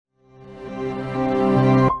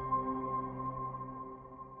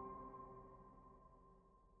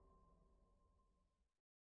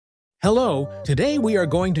Hello, today we are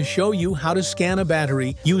going to show you how to scan a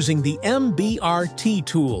battery using the MBRT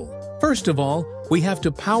tool. First of all, we have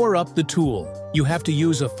to power up the tool. You have to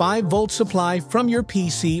use a 5-volt supply from your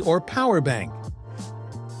PC or power bank.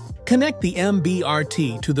 Connect the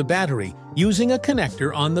MBRT to the battery using a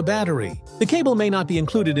connector on the battery. The cable may not be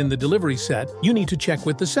included in the delivery set. You need to check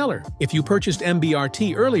with the seller. If you purchased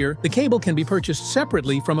MBRT earlier, the cable can be purchased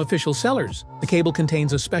separately from official sellers. The cable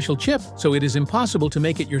contains a special chip, so it is impossible to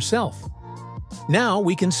make it yourself. Now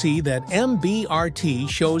we can see that MBRT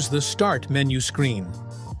shows the Start menu screen.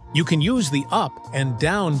 You can use the up and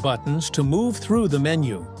down buttons to move through the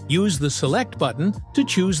menu. Use the Select button to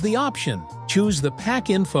choose the option. Choose the Pack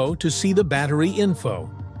Info to see the battery info.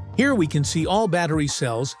 Here we can see all battery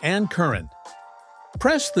cells and current.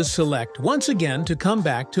 Press the Select once again to come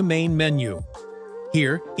back to Main menu.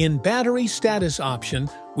 Here, in Battery Status option,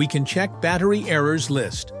 we can check Battery Errors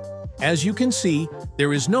list. As you can see,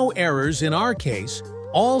 there is no errors in our case.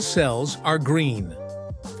 All cells are green.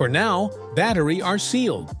 For now, battery are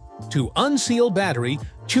sealed. To unseal battery,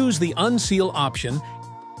 choose the Unseal option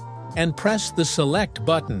and press the Select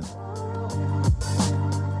button.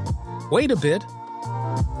 Wait a bit.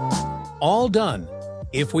 All done.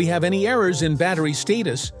 If we have any errors in battery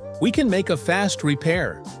status, we can make a fast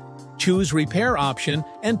repair. Choose Repair option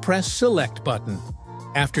and press Select button.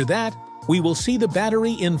 After that, we will see the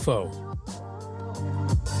battery info.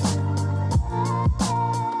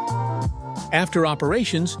 After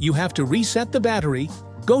operations, you have to reset the battery.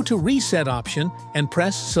 Go to Reset option and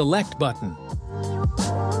press Select button.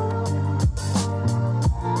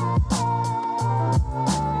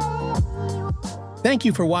 Thank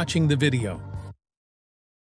you for watching the video.